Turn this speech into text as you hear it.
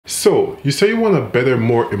So, you say you want a better,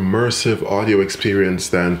 more immersive audio experience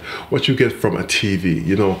than what you get from a TV.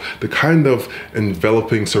 You know, the kind of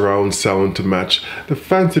enveloping surround sound to match the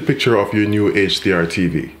fancy picture of your new HDR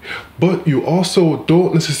TV. But you also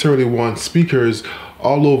don't necessarily want speakers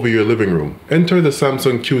all over your living room. Enter the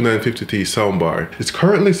Samsung Q950T soundbar. It's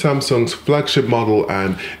currently Samsung's flagship model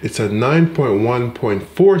and it's a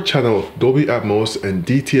 9.1.4 channel Dolby Atmos and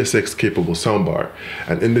DTS capable soundbar.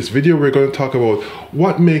 And in this video we're going to talk about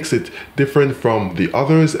what makes it different from the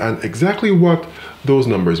others and exactly what those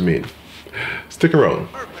numbers mean. Stick around.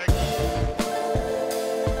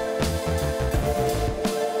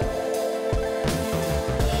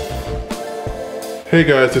 Hey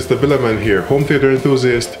guys, it's the Villaman here, home theater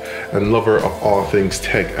enthusiast and lover of all things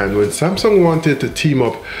tech. And when Samsung wanted to team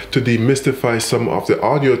up to demystify some of the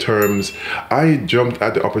audio terms, I jumped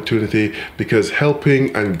at the opportunity because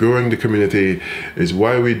helping and growing the community is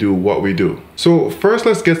why we do what we do. So first,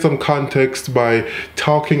 let's get some context by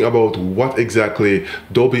talking about what exactly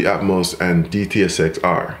Dolby Atmos and DTS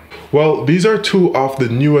are. Well, these are two of the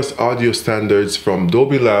newest audio standards from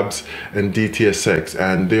Dolby Labs and DTS,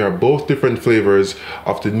 and they are both different flavors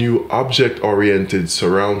of the new object-oriented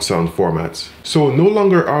surround sound formats. So no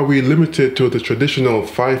longer are we limited to the traditional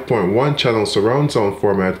 5.1 channel surround sound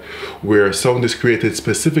format where sound is created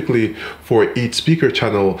specifically for each speaker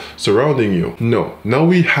channel surrounding you. No, now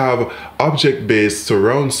we have object-based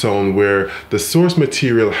surround sound where the source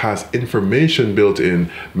material has information built in,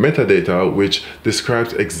 metadata, which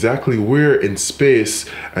describes exactly where in space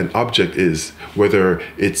an object is, whether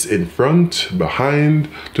it's in front, behind,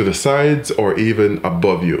 to the sides, or even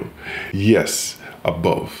above you. Yes,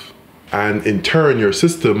 above. And in turn, your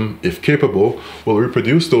system, if capable, will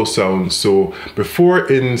reproduce those sounds. So before,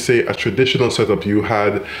 in say a traditional setup, you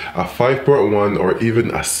had a 5.1 or even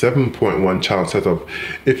a 7.1 channel setup,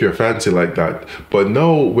 if you're fancy like that. But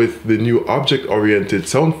now with the new object-oriented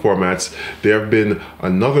sound formats, there have been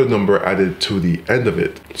another number added to the end of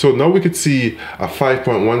it. So now we could see a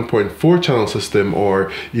 5.1.4 channel system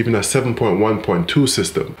or even a 7.1.2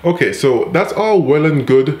 system. Okay, so that's all well and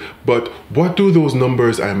good, but what do those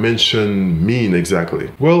numbers I mentioned mean exactly?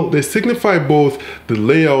 Well, they signify both the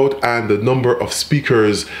layout and the number of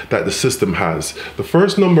speakers that the system has. The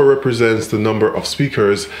first number represents the number of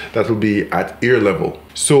speakers that will be at ear level.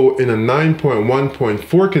 So in a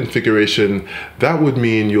 9.1.4 configuration, that would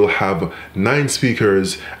mean you'll have 9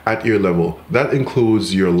 speakers at ear level. That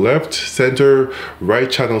includes your left, center, right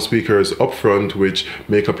channel speakers up front, which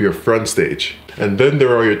make up your front stage. And then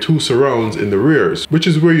there are your 2 surrounds in the rears, which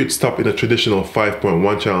is where you'd stop in a traditional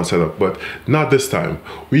 5.1 channel setup, but not this time.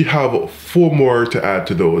 We have 4 more to add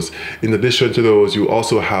to those. In addition to those, you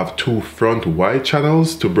also have 2 front wide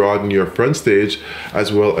channels to broaden your front stage,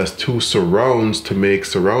 as well as 2 surrounds to make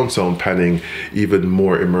surround sound panning even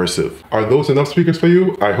more immersive. Are those enough speakers for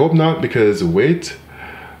you? I hope not, because wait,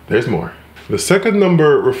 there's more. The second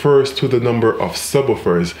number refers to the number of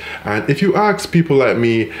subwoofers, and if you ask people like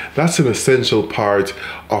me, that's an essential part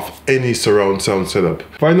of any surround sound setup.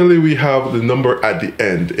 Finally, we have the number at the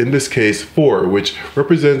end, in this case 4, which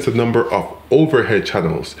represents the number of overhead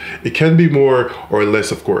channels. It can be more or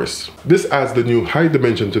less, of course. This adds the new height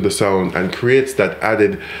dimension to the sound and creates that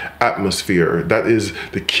added atmosphere. That is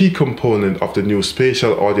the key component of the new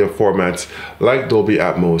spatial audio formats like Dolby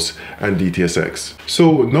Atmos and DTS.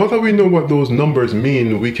 So now that we know what those numbers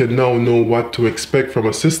mean, we can now know what to expect from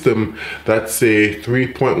a system that's say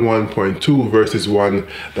 3.1.2 versus one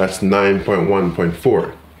that's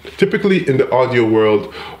 9.1.4. Typically in the audio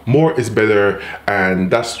world, more is better,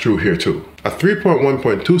 and that's true here too. A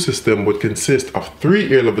 3.1.2 system would consist of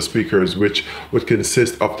 3 ear level speakers, which would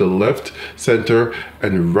consist of the left, center,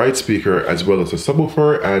 and right speaker, as well as a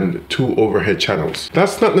subwoofer and 2 overhead channels.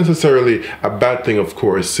 That's not necessarily a bad thing, of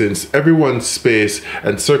course, since everyone's space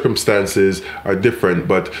and circumstances are different,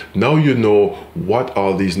 but now you know what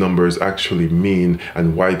all these numbers actually mean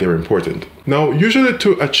and why they're important. Now, usually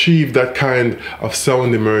to achieve that kind of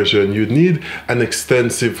sound immersion, you'd need an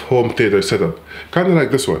extensive home theater setup, kind of like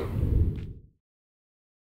this one.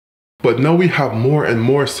 But now we have more and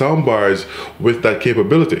more soundbars with that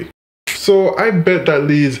capability. So I bet that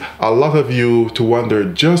leads a lot of you to wonder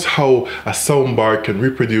just how a soundbar can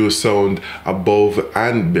reproduce sound above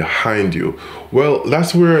and behind you. Well,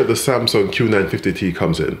 that's where the Samsung Q950T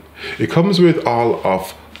comes in. It comes with all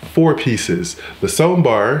of 4 pieces: the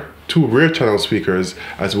soundbar, 2 rear channel speakers,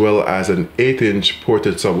 as well as an 8-inch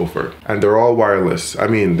ported subwoofer. And they're all wireless. I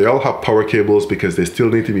mean, they all have power cables because they still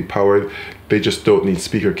need to be powered. They just don't need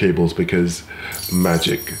speaker cables because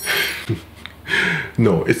magic.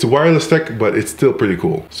 No, it's wireless tech, but it's still pretty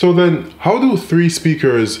cool. So then, how do 3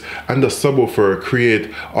 speakers and a subwoofer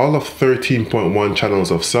create all of 13.1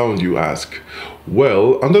 channels of sound, you ask?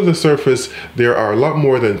 Well, under the surface, there are a lot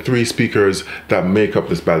more than 3 speakers that make up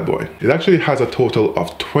this bad boy. It actually has a total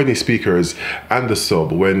of 20 speakers and the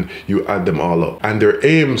sub when you add them all up. And they're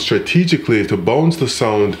aimed strategically to bounce the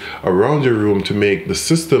sound around your room to make the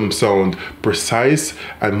system sound precise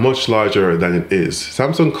and much larger than it is.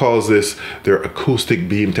 Samsung calls this their acoustic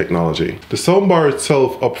beam technology. The soundbar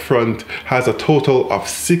itself up front has a total of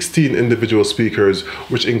 16 individual speakers,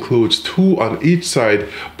 which includes 2 on each side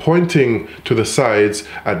pointing to the sides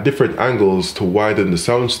at different angles to widen the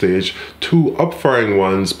soundstage, 2 up-firing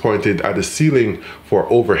ones pointed at the ceiling for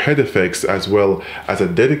overhead effects, as well as a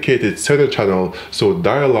dedicated center channel so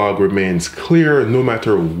dialogue remains clear no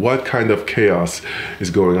matter what kind of chaos is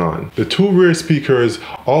going on. The 2 rear speakers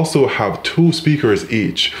also have 2 speakers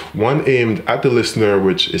each, one aimed at the listener,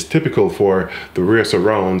 which is typical for the rear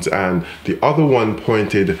surrounds, and the other one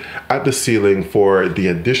pointed at the ceiling for the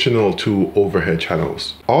additional 2 overhead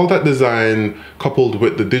channels. All that design coupled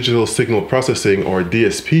with the digital signal processing or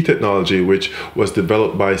DSP technology, which was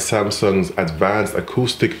developed by Samsung's Advanced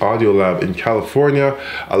Acoustic Audio Lab in California,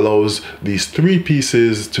 allows these 3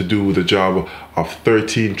 pieces to do the job of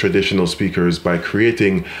 13 traditional speakers by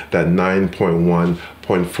creating that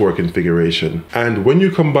 9.1.4 configuration. And when you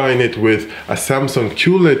combine it with a Samsung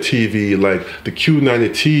QLED TV like the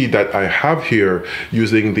Q950T that I have here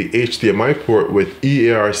using the HDMI port with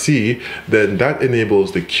EARC, then that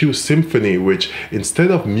enables the Q Symphony, which instead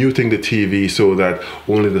of muting the TV so that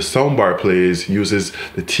only the soundbar plays, uses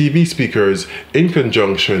the TV speakers in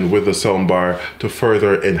conjunction with the soundbar to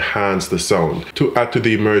further enhance the sound. To add to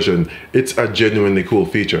the immersion, it's a genuinely cool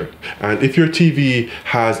feature. And if your TV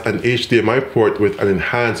has an HDMI port with an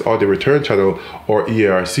enhanced audio return channel or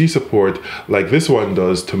EARC support like this one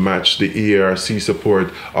does to match the EARC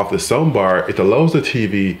support of the soundbar, it allows the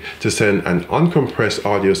TV to send an uncompressed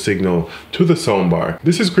audio signal to the soundbar.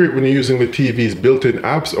 This is great when you're using the TV's built-in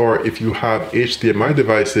apps or if you have HDMI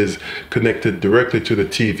devices connected directly to the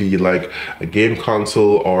TV like a game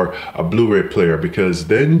console or a Blu-ray player, because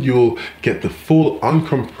then you'll get the full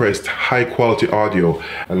uncompressed high quality audio.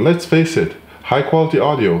 And let's face it, high quality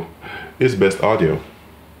audio is best audio.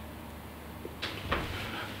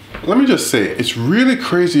 Let me just say, it's really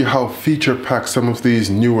crazy how feature-packed some of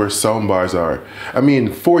these newer soundbars are. I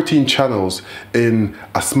mean, 14 channels in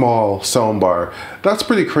a small soundbar. That's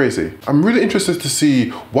pretty crazy. I'm really interested to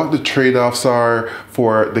see what the trade-offs are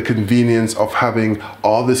for the convenience of having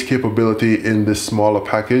all this capability in this smaller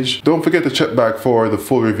package. Don't forget to check back for the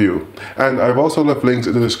full review. And I've also left links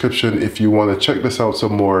in the description if you want to check this out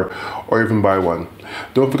some more or even buy one.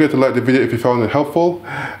 Don't forget to like the video if you found it helpful,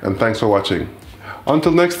 and thanks for watching.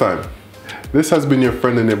 Until next time, this has been your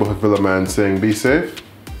friendly neighborhood Villaman saying be safe,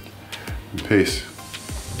 peace.